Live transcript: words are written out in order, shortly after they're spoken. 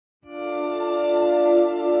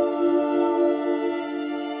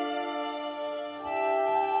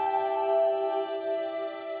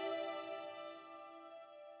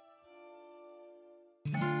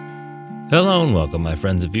Hello and welcome, my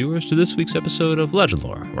friends and viewers, to this week's episode of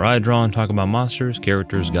Legendlore, where I draw and talk about monsters,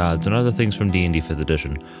 characters, gods, and other things from D&D 5th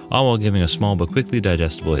edition, all while giving a small but quickly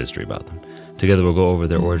digestible history about them. Together we'll go over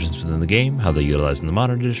their origins within the game, how they utilize in the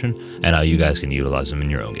modern edition, and how you guys can utilize them in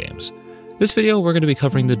your own games. This video we're going to be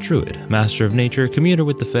covering the Druid, Master of Nature, commuter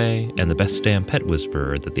with the Fae, and the best damn pet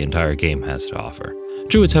whisperer that the entire game has to offer.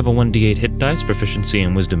 Druids have a 1d8 hit dice, proficiency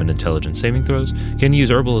in wisdom and intelligence saving throws, can use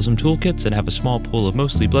herbalism toolkits, and have a small pool of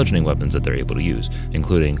mostly bludgeoning weapons that they're able to use,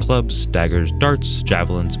 including clubs, daggers, darts,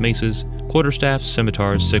 javelins, maces, quarterstaffs,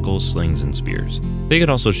 scimitars, sickles, slings, and spears. They can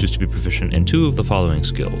also choose to be proficient in 2 of the following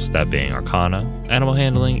skills, that being Arcana, Animal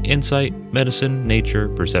Handling, Insight, Medicine, Nature,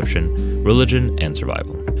 Perception, Religion, and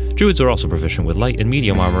Survival. Druids are also proficient with light and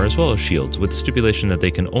medium armor as well as shields, with the stipulation that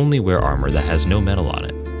they can only wear armor that has no metal on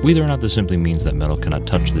it. Whether or not this simply means that metal cannot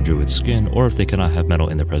touch the Druid's skin, or if they cannot have metal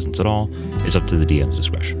in their presence at all, is up to the DM's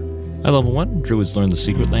discretion. At level 1, Druids learn the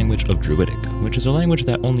secret language of Druidic, which is a language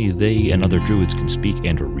that only they and other Druids can speak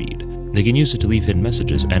and or read. They can use it to leave hidden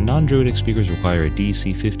messages, and non-Druidic speakers require a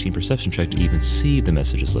DC 15 perception check to even see the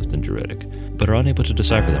messages left in Druidic, but are unable to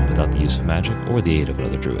decipher them without the use of magic or the aid of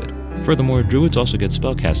another Druid. Furthermore, Druids also get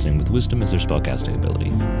spellcasting with Wisdom as their spellcasting ability.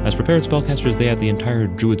 As prepared spellcasters, they have the entire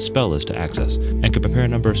Druid spell list to access, and can prepare a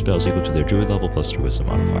number of spells equal to their Druid level plus their Wisdom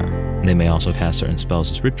modifier. They may also cast certain spells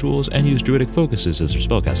as rituals, and use Druidic focuses as their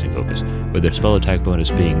spellcasting focus, with their spell attack bonus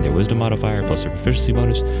being their Wisdom modifier plus their proficiency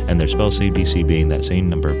bonus, and their spell save DC being that same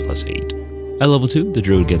number plus 8. At level 2, the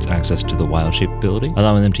Druid gets access to the Wild Shape ability,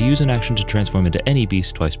 allowing them to use an action to transform into any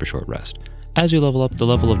beast twice per short rest. As you level up, the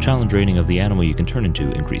level of challenge rating of the animal you can turn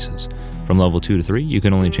into increases. From level 2 to 3, you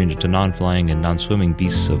can only change it to non-flying and non-swimming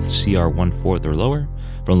beasts of CR 1/4 or lower.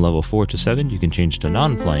 From level 4 to 7, you can change to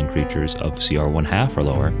non-flying creatures of CR 1/2 or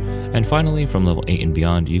lower. And finally, from level 8 and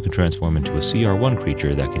beyond, you can transform into a CR 1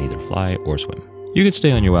 creature that can either fly or swim. You can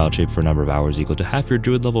stay on your wild shape for a number of hours equal to half your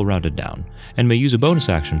Druid level rounded down, and may use a bonus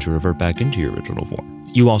action to revert back into your original form.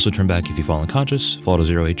 You also turn back if you fall unconscious, fall to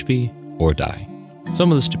 0 HP, or die.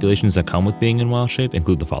 Some of the stipulations that come with being in wild shape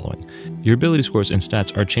include the following. Your ability scores and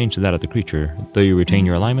stats are changed to that of the creature, though you retain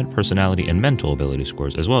your alignment, personality, and mental ability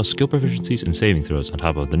scores, as well as skill proficiencies and saving throws on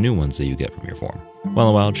top of the new ones that you get from your form. While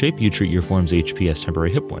in wild shape, you treat your form's HP as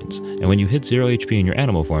temporary hit points, and when you hit 0 HP in your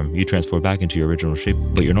animal form, you transform back into your original shape,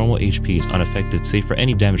 but your normal HP is unaffected save for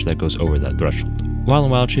any damage that goes over that threshold. While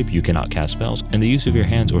in wild shape, you cannot cast spells, and the use of your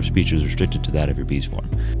hands or speech is restricted to that of your beast form.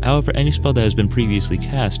 However, any spell that has been previously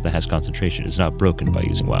cast that has concentration is not broken by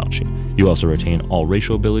using wild shape. You also retain all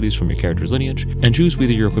racial abilities from your character's lineage, and choose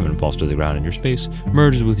whether your equipment falls to the ground in your space,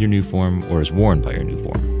 merges with your new form, or is worn by your new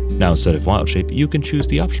form. Now, instead of wild shape, you can choose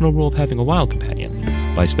the optional role of having a wild companion.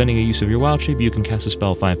 By spending a use of your wild shape, you can cast a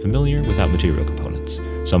spell Find Familiar without material components,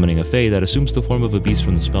 summoning a Fae that assumes the form of a beast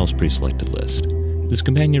from the spell's pre-selected list. This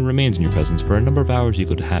companion remains in your presence for a number of hours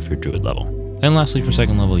equal to half your Druid level. And lastly, for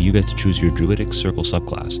second level, you get to choose your Druidic Circle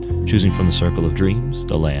subclass, choosing from the Circle of Dreams,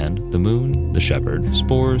 the Land, the Moon, the Shepherd,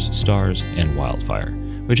 Spores, Stars, and Wildfire.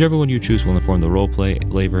 Whichever one you choose will inform the roleplay,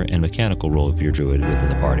 labor, and mechanical role of your Druid within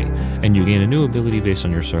the party, and you gain a new ability based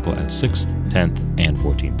on your circle at 6th, 10th, and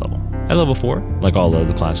 14th level. At level 4, like all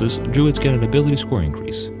other classes, Druids get an ability score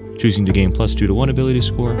increase, choosing to gain +2 to 1 ability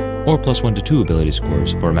score, or +1 to 2 ability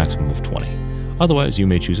scores for a maximum of 20. Otherwise, you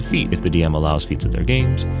may choose a feat if the DM allows feats at their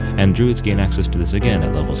games, and Druids gain access to this again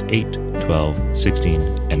at levels 8, 12, 16,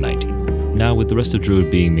 and 19. Now, with the rest of Druid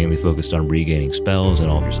being mainly focused on regaining spells and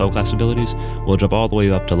all of your subclass abilities, we'll jump all the way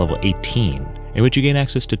up to level 18, in which you gain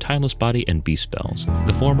access to Timeless Body and Beast spells,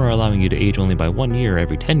 the former allowing you to age only by 1 year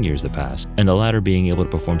every 10 years that pass, and the latter being able to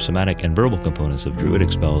perform somatic and verbal components of Druidic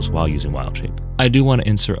spells while using Wild Shape. I do want to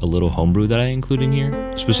insert a little homebrew that I include in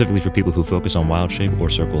here, specifically for people who focus on Wild Shape or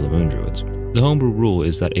Circle of the Moon Druids. The homebrew rule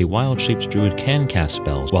is that a wild shaped Druid can cast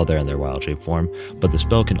spells while they're in their wild shape form, but the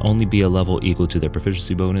spell can only be a level equal to their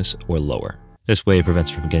proficiency bonus or lower. This way it prevents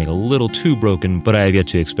from getting a little too broken, but I have yet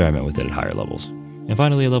to experiment with it at higher levels. And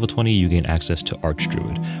finally, at level 20, you gain access to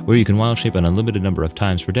Archdruid, where you can wild shape an unlimited number of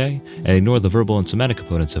times per day, and ignore the verbal and somatic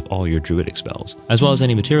components of all your Druidic spells, as well as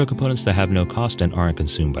any material components that have no cost and aren't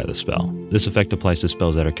consumed by the spell. This effect applies to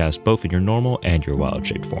spells that are cast both in your normal and your wild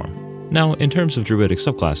shaped form. Now, in terms of Druidic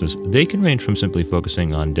subclasses, they can range from simply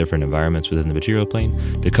focusing on different environments within the material plane,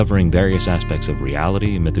 to covering various aspects of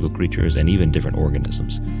reality, mythical creatures, and even different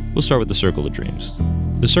organisms. We'll start with the Circle of Dreams.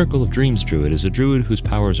 The Circle of Dreams Druid is a Druid whose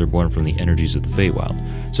powers are born from the energies of the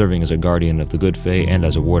Feywild, serving as a guardian of the good Fey and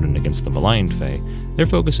as a warden against the maligned Fey. Their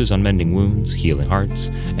focus is on mending wounds, healing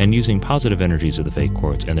hearts, and using positive energies of the Fey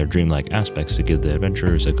courts and their dreamlike aspects to give the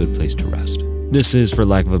adventurers a good place to rest. This is, for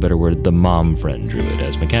lack of a better word, the mom friend druid,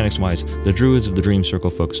 as mechanics-wise, the druids of the Dream Circle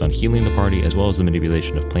focus on healing the party as well as the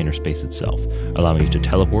manipulation of planar space itself, allowing you to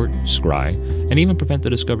teleport, scry, and even prevent the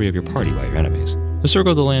discovery of your party by your enemies. The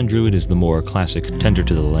Circle of the Land druid is the more classic tender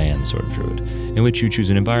to the land sort of druid, in which you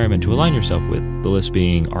choose an environment to align yourself with, the list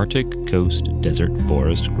being Arctic, coast, desert,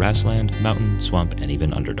 forest, grassland, mountain, swamp, and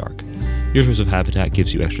even Underdark. Your choice of habitat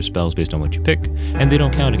gives you extra spells based on what you pick, and they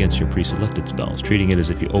don't count against your pre-selected spells, treating it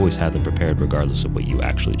as if you always have them prepared regardless of what you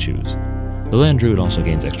actually choose. The Land Druid also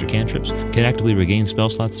gains extra cantrips, can actively regain spell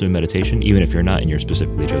slots through meditation even if you're not in your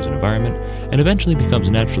specifically chosen environment, and eventually becomes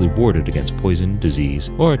naturally warded against poison, disease,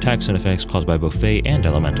 or attacks and effects caused by both Fae and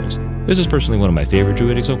Elementals. This is personally one of my favorite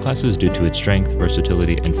Druidic subclasses due to its strength,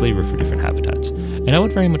 versatility, and flavor for different habitats, and I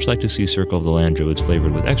would very much like to see Circle of the Land Druids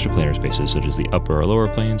flavored with extra planar spaces such as the upper or lower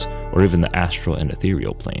planes, or even the astral and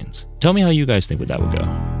ethereal planes. Tell me how you guys think that would go.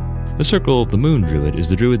 The Circle of the Moon Druid is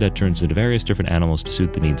the druid that turns into various different animals to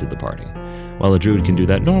suit the needs of the party. While a druid can do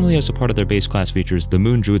that normally as a part of their base class features, the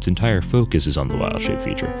Moon Druid's entire focus is on the wild shape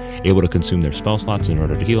feature, able to consume their spell slots in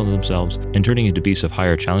order to heal themselves, and turning into beasts of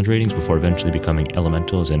higher challenge ratings before eventually becoming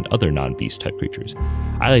elementals and other non-beast type creatures.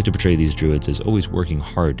 I like to portray these druids as always working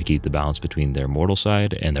hard to keep the balance between their mortal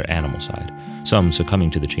side and their animal side, some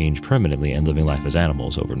succumbing to the change permanently and living life as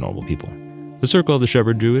animals over normal people. The Circle of the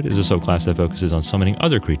Shepherd Druid is a subclass that focuses on summoning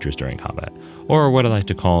other creatures during combat, or what I like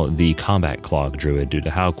to call the Combat Clog Druid due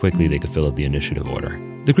to how quickly they can fill up the initiative order.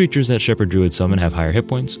 The creatures that Shepherd Druids summon have higher hit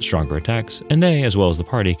points, stronger attacks, and they, as well as the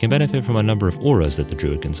party, can benefit from a number of auras that the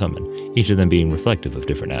Druid can summon, each of them being reflective of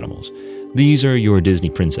different animals. These are your Disney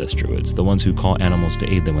Princess Druids, the ones who call animals to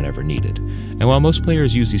aid them whenever needed. And while most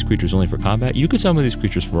players use these creatures only for combat, you could summon these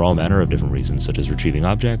creatures for all manner of different reasons, such as retrieving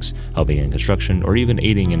objects, helping in construction, or even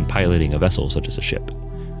aiding in piloting a vessel such as a ship.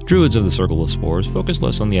 Druids of the Circle of Spores focus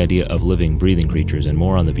less on the idea of living, breathing creatures and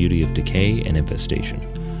more on the beauty of decay and infestation.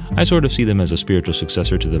 I sort of see them as a spiritual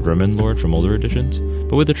successor to the Vermin Lord from older editions,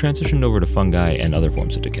 but with a transition over to fungi and other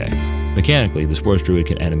forms of decay. Mechanically, the Spores Druid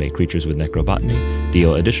can animate creatures with necrobotany,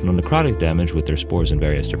 deal additional necrotic damage with their spores in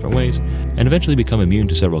various different ways, and eventually become immune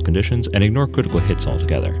to several conditions and ignore critical hits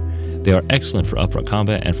altogether. They are excellent for upfront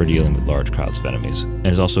combat and for dealing with large crowds of enemies, and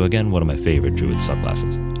is also again one of my favorite Druid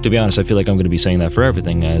subclasses. To be honest, I feel like I'm going to be saying that for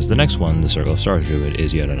everything, as the next one, the Circle of Stars Druid,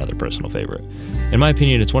 is yet another personal favorite. In my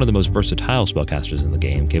opinion, it's one of the most versatile spellcasters in the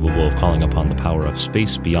game, capable of calling upon the power of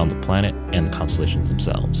space beyond the planet and the constellations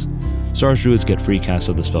themselves. Stars Druids get free casts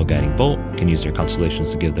of the spell Guiding Bolt, can use their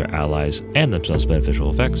constellations to give their allies and themselves beneficial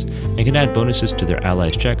effects, and can add bonuses to their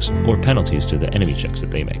allies' checks or penalties to the enemy checks that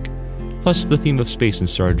they make. Plus, the theme of space in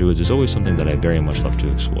Star Druids is always something that I very much love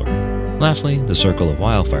to explore. Lastly, the Circle of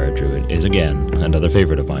Wildfire Druid is again another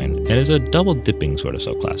favorite of mine, and is a double-dipping sort of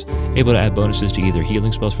subclass, able to add bonuses to either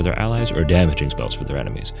healing spells for their allies or damaging spells for their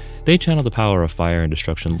enemies. They channel the power of fire and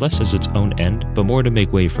destruction less as its own end, but more to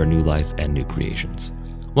make way for new life and new creations.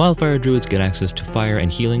 Wildfire Druids get access to fire and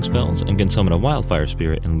healing spells, and can summon a wildfire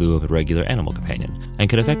spirit in lieu of a regular animal companion, and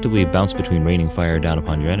can effectively bounce between raining fire down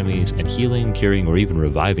upon your enemies and healing, curing, or even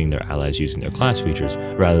reviving their allies using their class features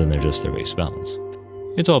rather than just their base spells.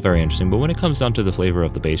 It's all very interesting, but when it comes down to the flavor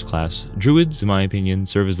of the base class, Druids, in my opinion,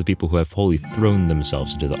 serve as the people who have wholly thrown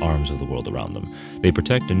themselves into the arms of the world around them. They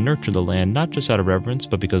protect and nurture the land not just out of reverence,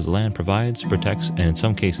 but because the land provides, protects, and in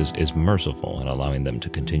some cases is merciful in allowing them to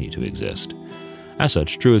continue to exist. As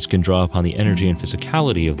such, Druids can draw upon the energy and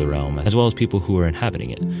physicality of the realm, as well as people who are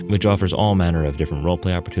inhabiting it, which offers all manner of different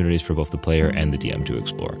roleplay opportunities for both the player and the DM to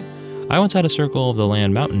explore. I once had a Circle of the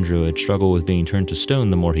Land Mountain Druid struggle with being turned to stone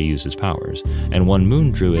the more he used his powers, and one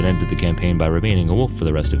Moon Druid ended the campaign by remaining a wolf for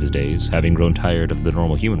the rest of his days, having grown tired of the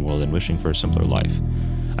normal human world and wishing for a simpler life.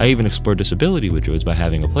 I even explored disability with Druids by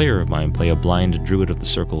having a player of mine play a blind Druid of the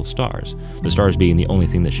Circle of Stars, the stars being the only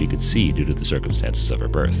thing that she could see due to the circumstances of her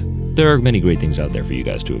birth. There are many great things out there for you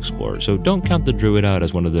guys to explore, so don't count the Druid out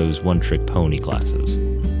as one of those one-trick pony classes.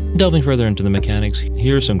 Delving further into the mechanics,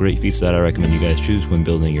 here are some great feats that I recommend you guys choose when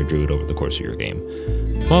building your Druid over the course of your game.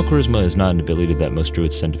 While Charisma is not an ability that most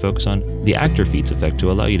Druids tend to focus on, the Actor Feats effect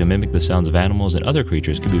to allow you to mimic the sounds of animals and other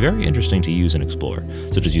creatures can be very interesting to use and explore,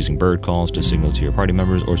 such as using bird calls to signal to your party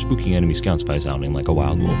members or spooking enemy scouts by sounding like a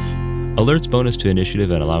wild wolf. Alerts bonus to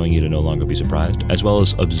initiative and allowing you to no longer be surprised, as well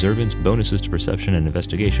as observance bonuses to perception and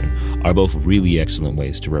investigation, are both really excellent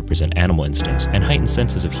ways to represent animal instincts and heightened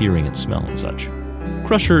senses of hearing and smell and such.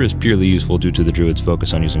 Crusher is purely useful due to the Druid's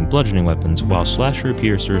focus on using bludgeoning weapons, while Slasher,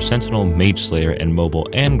 Piercer, Sentinel, Mage Slayer, and Mobile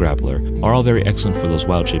and Grappler are all very excellent for those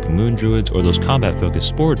wild-shaping Moon Druids or those combat-focused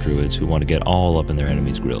Spore Druids who want to get all up in their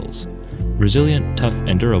enemies' grills. Resilient, tough,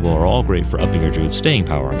 and durable are all great for upping your Druid's staying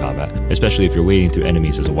power in combat, especially if you're wading through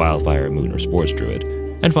enemies as a Wildfire, Moon, or Spores Druid.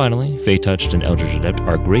 And finally, Fey Touched and Eldritch Adept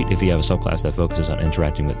are great if you have a subclass that focuses on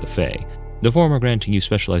interacting with the Fey. The former granting you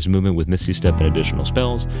specialized movement with Misty Step and additional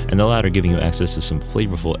spells, and the latter giving you access to some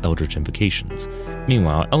flavorful Eldritch invocations.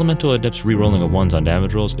 Meanwhile, Elemental Adept's rerolling of 1s on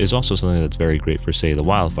damage rolls is also something that's very great for, say, the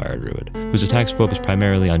Wildfire Druid, whose attacks focus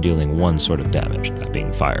primarily on dealing one sort of damage, that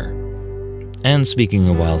being fire. And speaking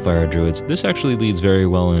of Wildfire Druids, this actually leads very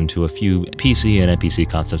well into a few PC and NPC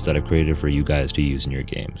concepts that I've created for you guys to use in your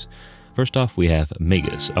games. First off, we have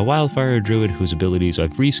Magus, a Wildfire Druid whose abilities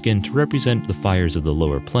I've reskinned to represent the fires of the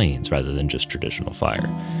lower planes rather than just traditional fire.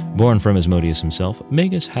 Born from Asmodeus himself,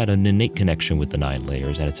 Magus had an innate connection with the 9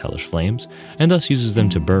 layers and its hellish flames, and thus uses them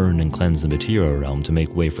to burn and cleanse the material realm to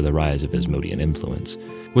make way for the rise of Asmodean influence.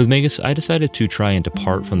 With Magus, I decided to try and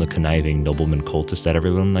depart from the conniving nobleman cultist that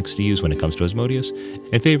everyone likes to use when it comes to Asmodeus,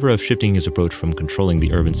 in favor of shifting his approach from controlling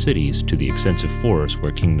the urban cities to the extensive forests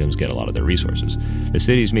where kingdoms get a lot of their resources. The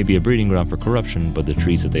cities may be a breeding ground for corruption, but the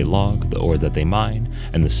trees that they log, the ore that they mine,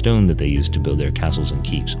 and the stone that they use to build their castles and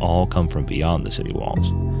keeps all come from beyond the city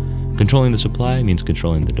walls. Controlling the supply means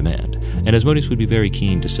controlling the demand, and Asmodeus would be very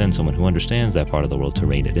keen to send someone who understands that part of the world to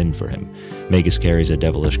rein it in for him. Magus carries a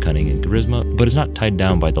devilish cunning and charisma, but is not tied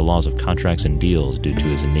down by the laws of contracts and deals due to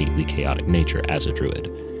his innately chaotic nature as a druid.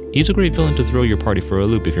 He's a great villain to throw your party for a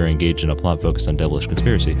loop if you're engaged in a plot focused on devilish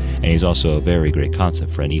conspiracy, and he's also a very great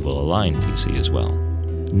concept for an evil aligned PC as well.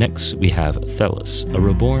 Next, we have Thelis, a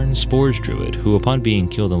reborn spores druid who, upon being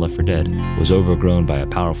killed and left for dead, was overgrown by a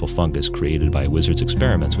powerful fungus created by a wizard's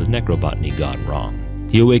experiments with necrobotany gone wrong.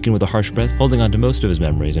 He awakened with a harsh breath, holding on to most of his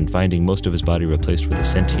memories and finding most of his body replaced with a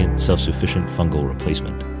sentient, self-sufficient fungal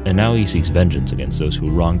replacement. And now he seeks vengeance against those who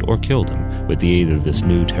wronged or killed him with the aid of this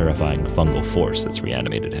new terrifying fungal force that's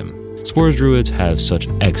reanimated him. Spores Druids have such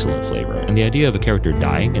excellent flavor, and the idea of a character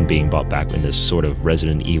dying and being brought back in this sort of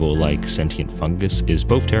Resident Evil-like sentient fungus is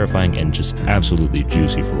both terrifying and just absolutely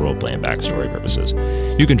juicy for roleplay and backstory purposes.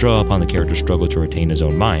 You can draw upon the character's struggle to retain his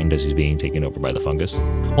own mind as he's being taken over by the fungus,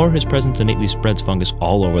 or his presence innately spreads fungus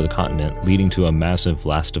all over the continent, leading to a massive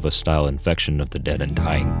Last of Us-style infection of the dead and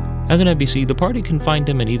dying. As an NPC, the party can find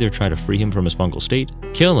him and either try to free him from his fungal state,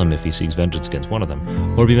 kill him if he seeks vengeance against one of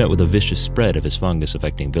them, or be met with a vicious spread of his fungus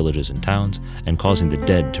affecting villages and towns, and causing the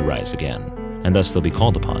dead to rise again, and thus they'll be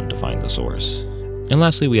called upon to find the source. And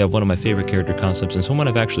lastly, we have one of my favorite character concepts and someone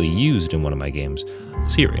I've actually used in one of my games,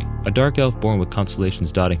 Ciri, a dark elf born with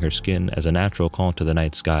constellations dotting her skin as a natural call to the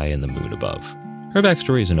night sky and the moon above. Her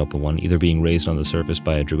backstory is an open one, either being raised on the surface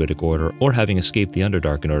by a druidic order or having escaped the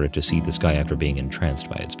Underdark in order to see the sky after being entranced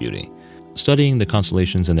by its beauty. Studying the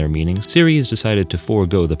constellations and their meanings, Ciri has decided to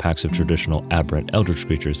forego the packs of traditional aberrant eldritch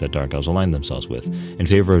creatures that Dark Elves align themselves with, in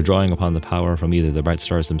favor of drawing upon the power from either the bright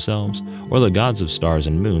stars themselves, or the gods of stars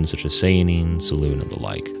and moons such as Sayanine, Saloon, and the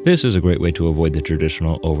like. This is a great way to avoid the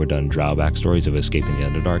traditional overdone drow backstories of escaping the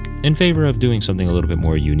Underdark, in favor of doing something a little bit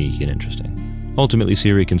more unique and interesting. Ultimately,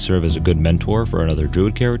 Ciri can serve as a good mentor for another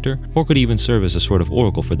druid character, or could even serve as a sort of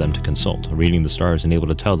oracle for them to consult, reading the stars and able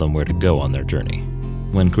to tell them where to go on their journey.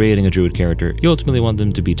 When creating a druid character, you ultimately want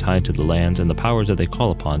them to be tied to the lands and the powers that they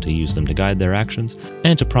call upon to use them to guide their actions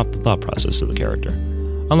and to prompt the thought process of the character.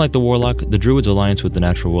 Unlike the warlock, the druid's alliance with the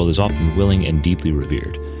natural world is often willing and deeply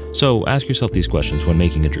revered. So ask yourself these questions when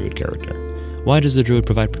making a druid character. Why does the druid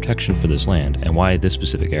provide protection for this land, and why this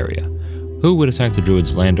specific area? Who would attack the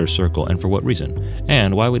druid's land or circle, and for what reason?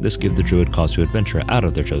 And why would this give the druid cause to adventure out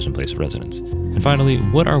of their chosen place of residence? And finally,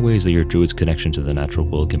 what are ways that your druid's connection to the natural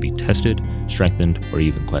world can be tested, strengthened, or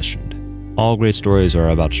even questioned? All great stories are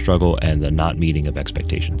about struggle and the not meeting of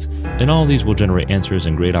expectations, and all of these will generate answers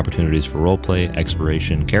and great opportunities for roleplay,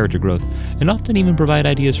 exploration, character growth, and often even provide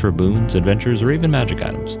ideas for boons, adventures, or even magic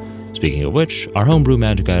items. Speaking of which, our homebrew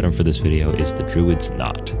magic item for this video is the Druid's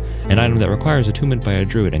Knot, an item that requires attunement by a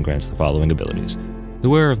druid and grants the following abilities. The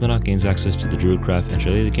wearer of the knot gains access to the Druidcraft and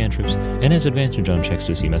Shillelagh cantrips, and has advantage on checks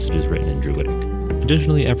to see messages written in Druidic.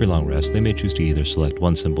 Additionally, every long rest, they may choose to either select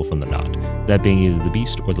one symbol from the knot, that being either the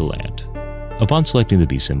beast or the land. Upon selecting the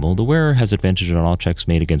beast symbol, the wearer has advantage on all checks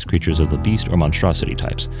made against creatures of the beast or monstrosity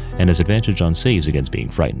types, and has advantage on saves against being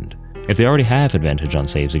frightened. If they already have advantage on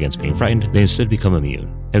saves against being frightened, they instead become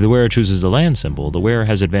immune. If the wearer chooses the land symbol, the wearer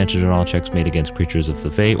has advantage on all checks made against creatures of the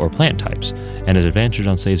Fae or plant types, and has advantage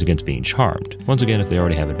on saves against being charmed. Once again, if they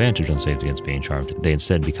already have advantage on saves against being charmed, they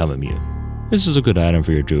instead become immune. This is a good item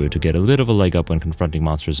for your druid to get a bit of a leg up when confronting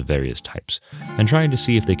monsters of various types, and trying to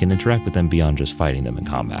see if they can interact with them beyond just fighting them in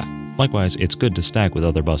combat. Likewise, it's good to stack with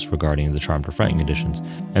other buffs regarding the charmed or frightened conditions,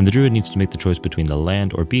 and the druid needs to make the choice between the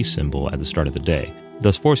land or beast symbol at the start of the day,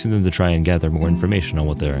 thus forcing them to try and gather more information on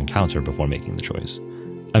what they'll encounter before making the choice.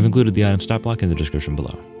 I've included the item stat block in the description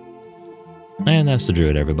below. And that's the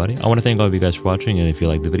Druid, everybody. I want to thank all of you guys for watching, and if you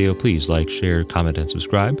liked the video, please like, share, comment, and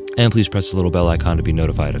subscribe. And please press the little bell icon to be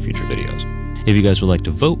notified of future videos. If you guys would like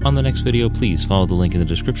to vote on the next video, please follow the link in the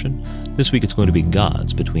description. This week it's going to be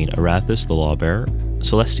Gods between Arathis, the Lawbearer,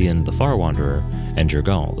 Celestian, the Far Wanderer, and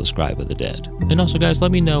Jergal, the Scribe of the Dead. And also, guys,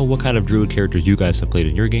 let me know what kind of Druid characters you guys have played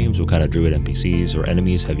in your games, what kind of Druid NPCs or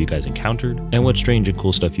enemies have you guys encountered, and what strange and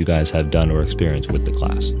cool stuff you guys have done or experienced with the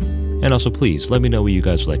class. And also, please let me know what you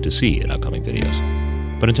guys would like to see in upcoming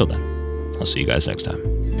videos. But until then, I'll see you guys next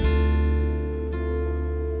time.